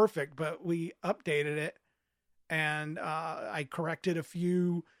not perfect, but we updated it, and I corrected a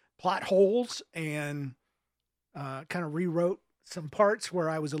few plot holes and kind of rewrote some parts where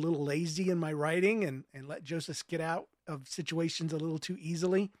I was a little lazy in my writing and let Joseph get out of situations a little too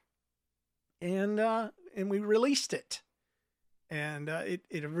easily. And we released it. And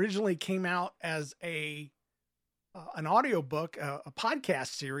it originally came out as an audiobook, a podcast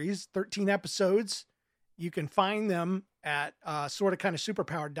series, 13 episodes. You can find them at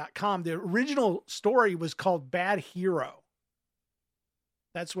Superpowered.com. The original story was called Bad Hero.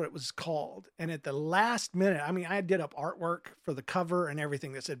 That's what it was called. And at the last minute, I mean, I did up artwork for the cover and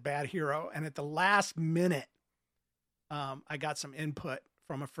everything that said Bad Hero. And at the last minute, I got some input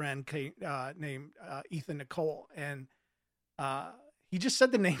from a friend named Ethan Nicole. And he just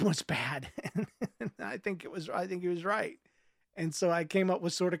said the name was bad. And I think he was right. And so I came up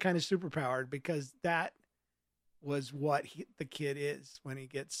with Sorta Kinda Superpowered, because that was what the kid is when he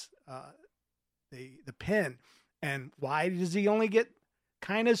gets the pen. And why does he only get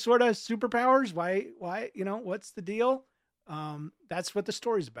kind of sort of superpowers? Why, what's the deal? That's what the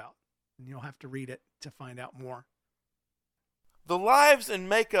story's about. And you'll have to read it to find out more. The lives and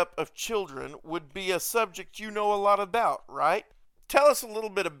makeup of children would be a subject you know a lot about, right? Tell us a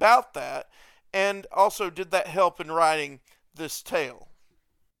little bit about that. And also, did that help in writing this tale?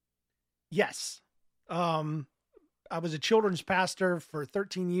 Yes. I was a children's pastor for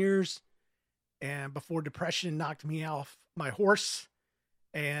 13 years, and before depression knocked me off my horse.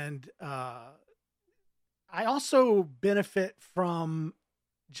 And I also benefit from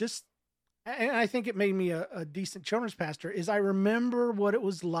and I think it made me a decent children's pastor, is I remember what it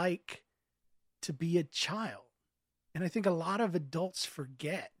was like to be a child. And I think a lot of adults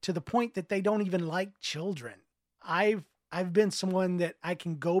forget, to the point that they don't even like children. I've been someone that I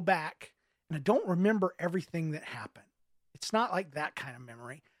can go back, and I don't remember everything that happened. It's not like that kind of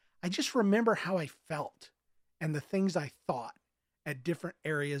memory. I just remember how I felt and the things I thought at different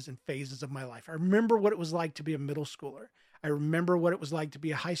areas and phases of my life. I remember what it was like to be a middle schooler. I remember what it was like to be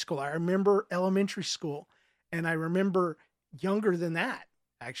a high schooler. I remember elementary school. And I remember younger than that,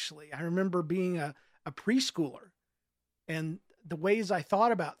 actually. I remember being a preschooler, and the ways I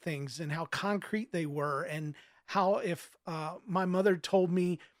thought about things and how concrete they were, and how if my mother told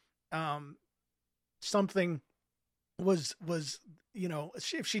me something was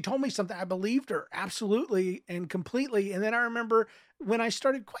if she told me something, I believed her absolutely and completely. And then I remember when I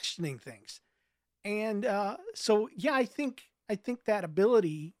started questioning things. And so, yeah, I think that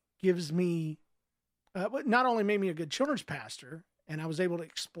ability gives me, not only made me a good children's pastor, and I was able to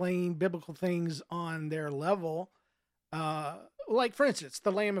explain biblical things on their level, like, for instance,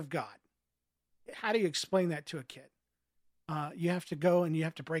 the Lamb of God. How do you explain that to a kid? You have to go and you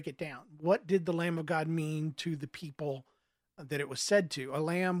have to break it down. What did the Lamb of God mean to the people that it was said to? A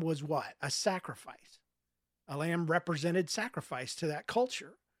lamb was what? A sacrifice. A lamb represented sacrifice to that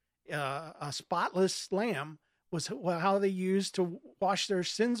culture. A spotless lamb was how they used to wash their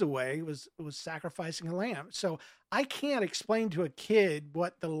sins away, was sacrificing a lamb. So I can't explain to a kid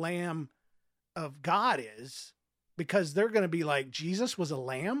what the Lamb of God is, because they're going to be like, Jesus was a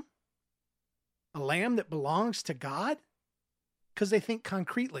lamb that belongs to God? Because they think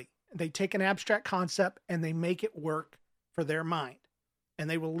concretely. They take an abstract concept and they make it work for their mind. And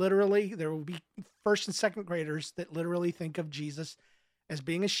there will be first and second graders that literally think of Jesus as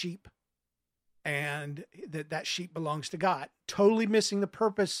being a sheep, and that sheep belongs to God, totally missing the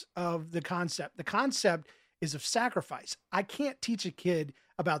purpose of the concept. The concept is of sacrifice. I can't teach a kid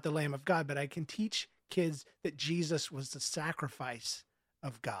about the Lamb of God, but I can teach kids that Jesus was the sacrifice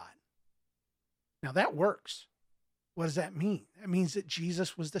of God. Now that works. What does that mean? That means that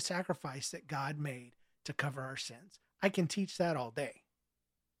Jesus was the sacrifice that God made to cover our sins. I can teach that all day.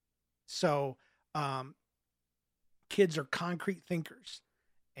 So, kids are concrete thinkers,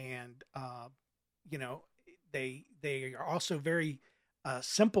 and, they are also very,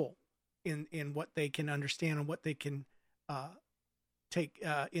 simple in what they can understand and what they can, take,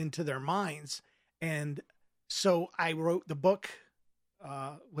 into their minds. And so I wrote the book,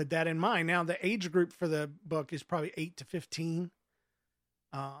 with that in mind. Now the age group for the book is probably 8 to 15.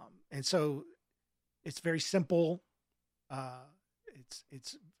 And so it's very simple.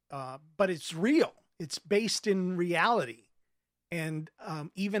 But it's real. it's based in reality. And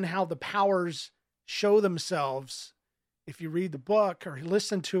even how the powers show themselves, if you read the book or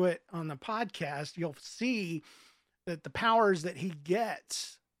listen to it on the podcast, you'll see that the powers that he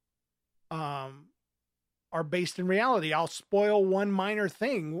gets are based in reality. I'll spoil one minor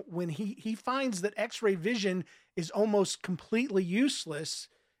thing. When he finds that X-ray vision is almost completely useless,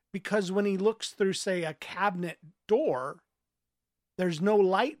 because when he looks through, say, a cabinet door, there's no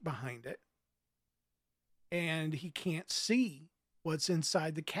light behind it, and he can't see what's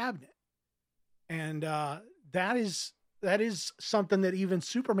inside the cabinet. And that is something that even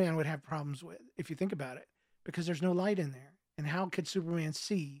Superman would have problems with, if you think about it, because there's no light in there. And how could Superman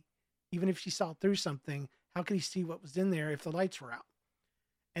see? Even if she saw through something, how could he see what was in there if the lights were out?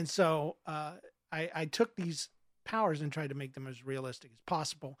 And so I took these powers and tried to make them as realistic as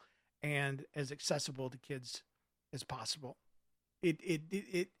possible and as accessible to kids as possible.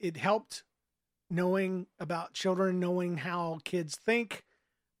 It helped knowing about children, knowing how kids think,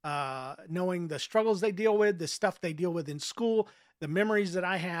 knowing the struggles they deal with, the stuff they deal with in school, the memories that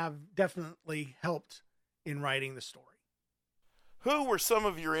I have definitely helped in writing the story. Who were some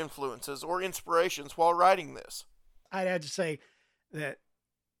of your influences or inspirations while writing this? I'd have to say that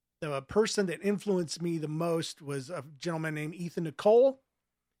the person that influenced me the most was a gentleman named Ethan Nicole.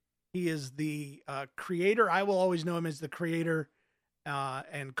 He is the creator. I will always know him as the creator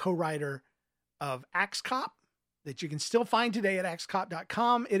and co-writer of Axe Cop, that you can still find today at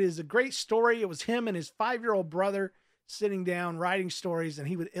axecop.com. It is a great story. It was him and his 5-year-old brother sitting down, writing stories, and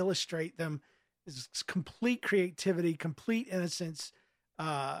he would illustrate them. It's complete creativity, complete innocence.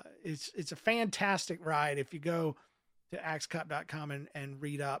 It's a fantastic ride if you go to axecop.com and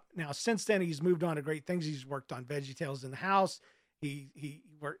read up. Now, since then, he's moved on to great things. He's worked on VeggieTales in the House.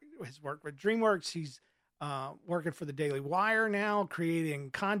 Has worked with DreamWorks. He's working for the Daily Wire now, creating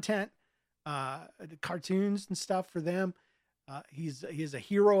content, cartoons and stuff for them. He's a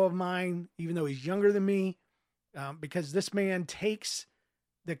hero of mine, even though he's younger than me, because this man takes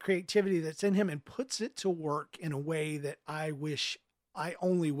the creativity that's in him and puts it to work in a way that I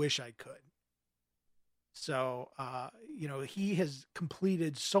only wish I could. So, he has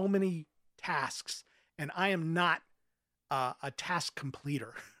completed so many tasks, and I am not a task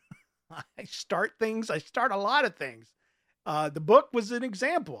completer. I start a lot of things. The book was an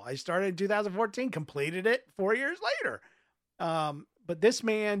example. I started in 2014, completed it 4 years later. But this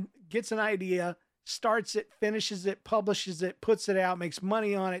man gets an idea, starts it, finishes it, publishes it, puts it out, makes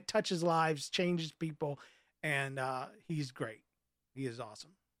money on it, touches lives, changes people. And he's great. He is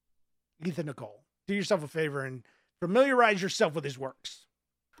awesome. Ethan Nicole, do yourself a favor and familiarize yourself with his works.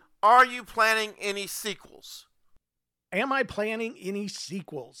 Are you planning any sequels? Am I planning any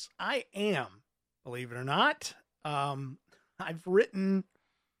sequels? I am, believe it or not. I've written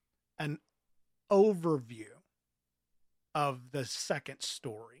an overview of the second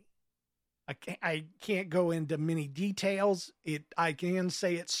story. I can't go into many details. I can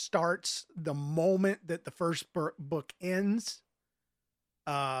say it starts the moment that the first book ends.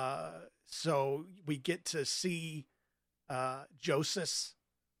 So we get to see Joseph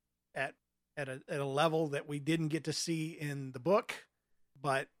at a level that we didn't get to see in the book.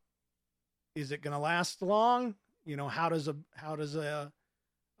 But is it going to last long? How does a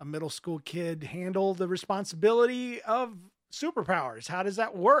middle school kid handle the responsibility of superpowers? How does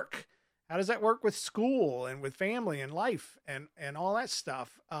that work? How does that work with school and with family and life and all that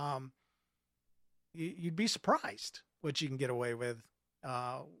stuff? You'd be surprised what you can get away with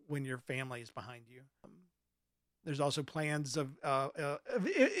when your family is behind you. There's also plans of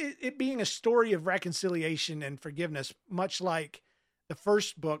it being a story of reconciliation and forgiveness, much like the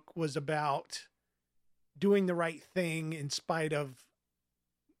first book was about doing the right thing in spite of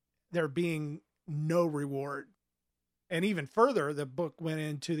there being no reward. And even further, the book went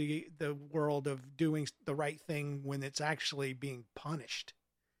into the world of doing the right thing when it's actually being punished.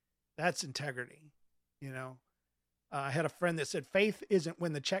 That's integrity. I had a friend that said, faith isn't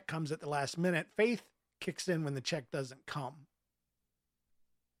when the check comes at the last minute. Faith kicks in when the check doesn't come.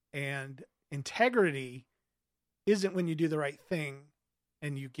 And integrity isn't when you do the right thing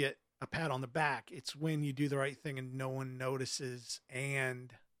and you get a pat on the back. It's when you do the right thing and no one notices,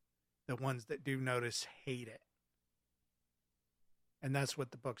 and the ones that do notice hate it. And that's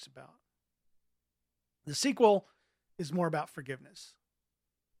what the book's about. The sequel is more about forgiveness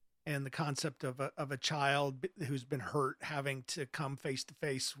and the concept of a child who's been hurt having to come face to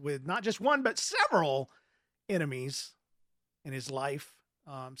face with not just one, but several enemies in his life.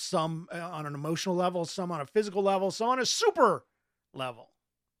 Some on an emotional level, some on a physical level, some on a super level.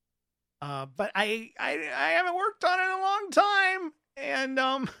 But I haven't worked on it in a long time.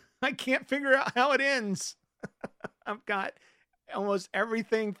 And I can't figure out how it ends. I've got almost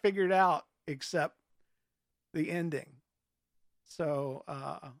everything figured out except the ending. So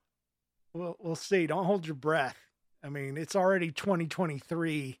we'll see. Don't hold your breath. I mean, it's already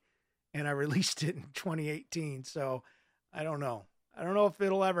 2023 and I released it in 2018. So I don't know. I don't know if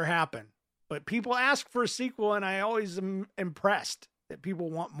it'll ever happen, but people ask for a sequel and I always am impressed that people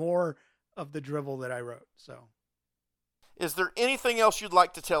want more of the drivel that I wrote. So is there anything else you'd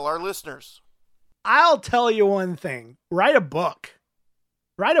like to tell our listeners? I'll tell you one thing. Write a book.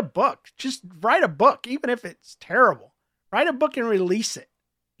 Write a book. Just write a book, even if it's terrible. Write a book and release it.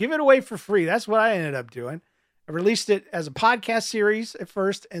 Give it away for free. That's what I ended up doing. I released it as a podcast series at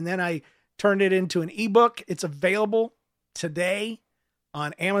first, and then I turned it into an ebook. It's available today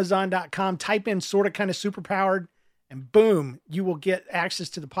on Amazon.com. Type in Sorta Kinda Superpowered, and boom, you will get access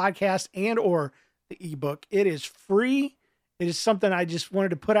to the podcast and or the ebook. It is free. It is something I just wanted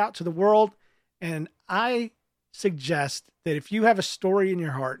to put out to the world. And I suggest that if you have a story in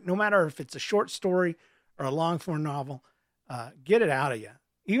your heart, no matter if it's a short story or a long form novel, get it out of you.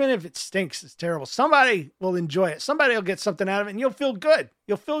 Even if it stinks, it's terrible. Somebody will enjoy it. Somebody will get something out of it and you'll feel good.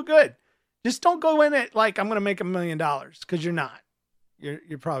 You'll feel good. Just don't go in it like I'm going to make $1 million, because you're not.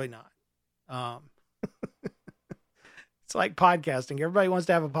 You're probably not. It's like podcasting. Everybody wants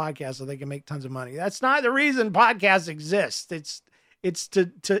to have a podcast so they can make tons of money. That's not the reason podcasts exist. It's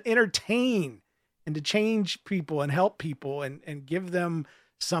to entertain and to change people and help people and give them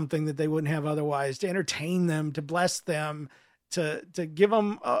something that they wouldn't have otherwise, to entertain them, to bless them, to give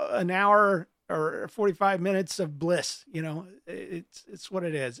them an hour or 45 minutes of bliss. You know, it's what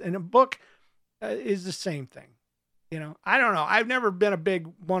it is. And a book is the same thing. You know, I don't know. I've never been a big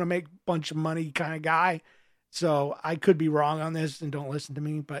want to make a bunch of money kind of guy. So I could be wrong on this and don't listen to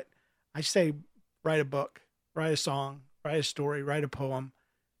me, but I say, write a book, write a song, write a story, write a poem,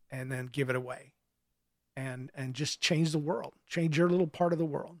 and then give it away and just change the world, change your little part of the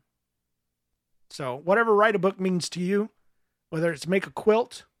world. So whatever write a book means to you, whether it's make a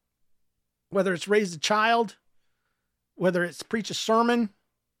quilt, whether it's raise a child, whether it's preach a sermon,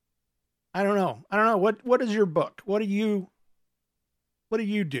 I don't know. What is your book? What do you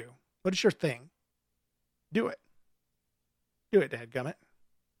do? What is your thing? Do it. Do it, dadgummit.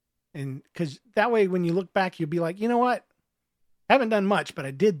 And because that way, when you look back, you'll be like, you know what? I haven't done much, but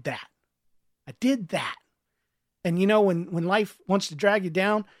I did that. I did that. And you know, when life wants to drag you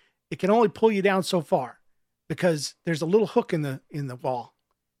down, it can only pull you down so far, because there's a little hook in the wall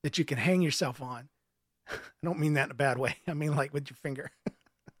that you can hang yourself on. I don't mean that in a bad way. I mean, like with your finger.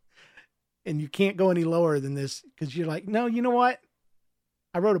 And you can't go any lower than this, because you're like, no, you know what?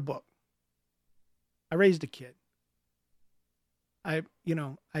 I wrote a book. I raised a kid. I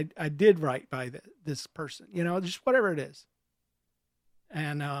did right by this person, you know, just whatever it is.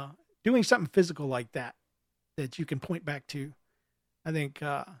 And doing something physical like that you can point back to, I think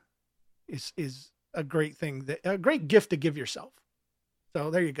is a great thing, a great gift to give yourself. So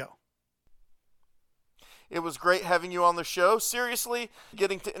there you go. It was great having you on the show. Seriously,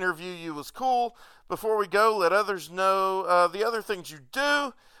 getting to interview you was cool. Before we go, let others know the other things you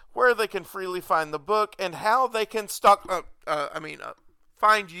do, where they can freely find the book, and how they can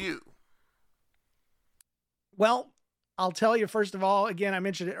find you. Well, I'll tell you, first of all, again, I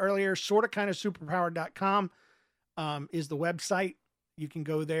mentioned it earlier, sortakindasuperpowered.com is the website. You can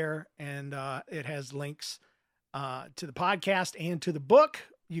go there, and it has links to the podcast and to the book.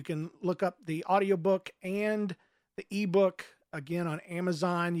 You can look up the audiobook and the ebook, again, on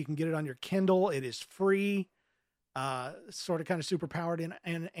Amazon. You can get it on your Kindle. It is free. Sorta Kinda Superpowered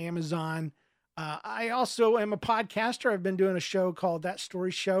in Amazon. I also am a podcaster. I've been doing a show called That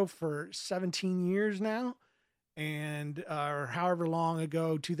Story Show for 17 years now, and or however long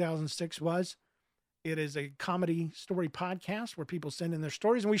ago 2006 was. It is a comedy story podcast where people send in their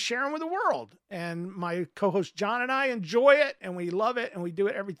stories and we share them with the world. And my co-host John and I enjoy it, and we love it, and we do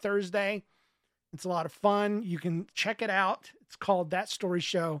it every Thursday. It's a lot of fun. You can check it out. It's called That Story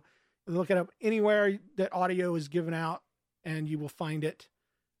Show. Look it up anywhere that audio is given out, and you will find it.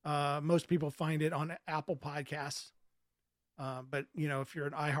 Most people find it on Apple Podcasts. But, you know, if you're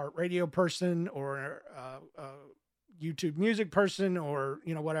an iHeartRadio person or a YouTube music person or,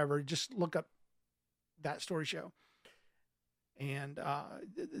 you know, whatever, just look up That Story Show. And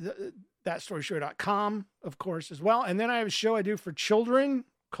thatstoryshow.com, of course, as well. And then I have a show I do for children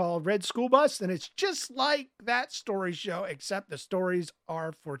called Red School Bus, and it's just like That Story Show, except the stories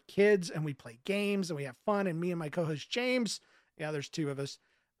are for kids, and we play games, and we have fun, and me and my co-host James, there's two of us,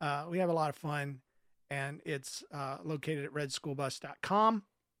 we have a lot of fun, and it's located at redschoolbus.com.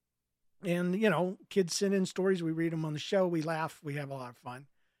 And, you know, kids send in stories, we read them on the show, we laugh, we have a lot of fun.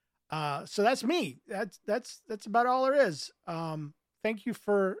 So that's me. That's about all there is. Thank you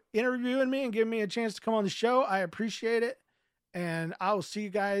for interviewing me and giving me a chance to come on the show. I appreciate it. And I will see you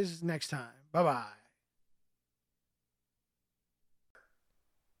guys next time. Bye-bye.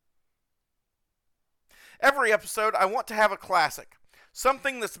 Every episode, I want to have a classic,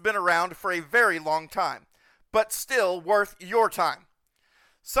 something that's been around for a very long time, but still worth your time.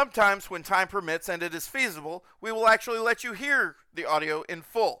 Sometimes, when time permits and it is feasible, we will actually let you hear the audio in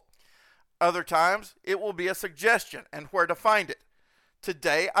full. Other times, it will be a suggestion and where to find it.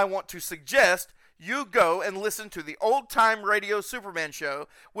 Today, I want to suggest you go and listen to the Old Time Radio Superman Show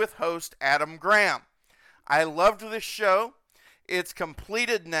with host Adam Graham. I loved this show. It's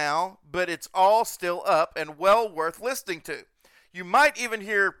completed now, but it's all still up and well worth listening to. You might even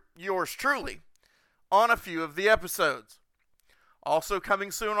hear yours truly on a few of the episodes. Also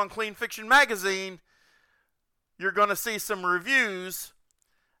coming soon on Clean Fiction Magazine, you're going to see some reviews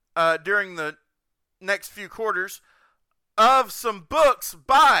during the next few quarters of some books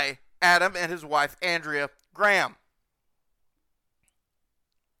by Adam and his wife Andrea Graham.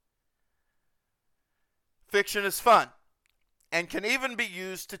 Fiction is fun and can even be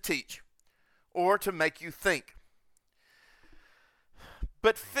used to teach or to make you think.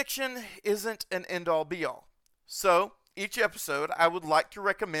 But fiction isn't an end-all be-all. So, each episode I would like to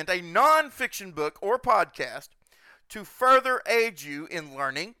recommend a non-fiction book or podcast to further aid you in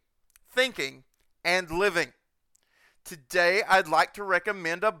learning, thinking, and living. Today I'd like to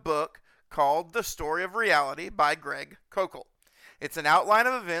recommend a book called The Story of Reality by Greg Koukl. It's an outline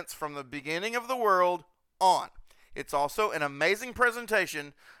of events from the beginning of the world on. It's also an amazing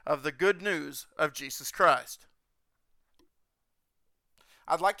presentation of the good news of Jesus Christ.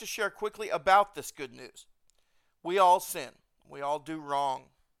 I'd like to share quickly about this good news. We all sin. We all do wrong.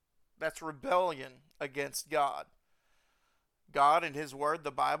 That's rebellion against God. God in His Word,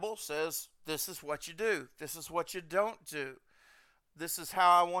 the Bible, says this is what you do. This is what you don't do. This is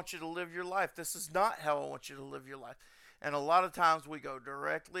how I want you to live your life. This is not how I want you to live your life. And a lot of times we go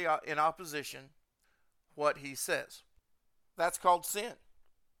directly in opposition what He says. That's called sin.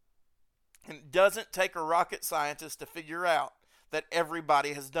 And it doesn't take a rocket scientist to figure out that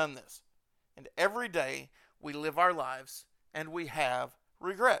everybody has done this. And every day we live our lives and we have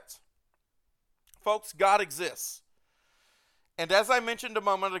regrets. Folks, God exists. And as I mentioned a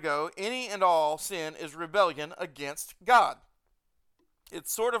moment ago, any and all sin is rebellion against God.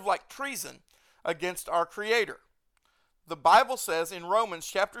 It's sort of like treason against our Creator. The Bible says in Romans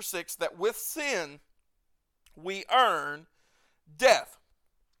chapter 6 that with sin we earn death.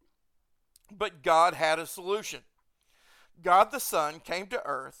 But God had a solution. God the Son came to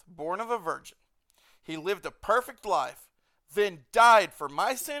earth, born of a virgin. He lived a perfect life, then died for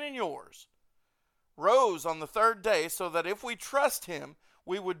my sin and yours, rose on the third day so that if we trust Him,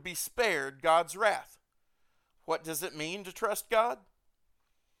 we would be spared God's wrath. What does it mean to trust God?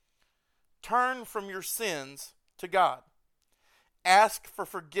 Turn from your sins to God. Ask for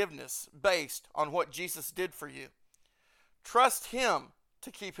forgiveness based on what Jesus did for you. Trust Him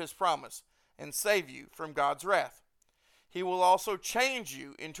to keep His promise and save you from God's wrath. He will also change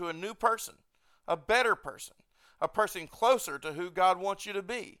you into a new person, a better person, a person closer to who God wants you to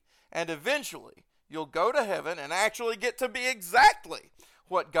be. And eventually, you'll go to heaven and actually get to be exactly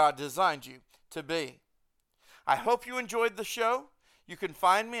what God designed you to be. I hope you enjoyed the show. You can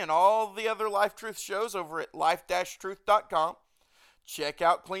find me and all the other Life Truth shows over at life-truth.com. Check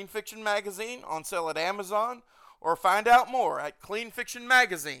out Clean Fiction Magazine on sale at Amazon or find out more at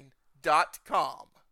cleanfictionmagazine.com.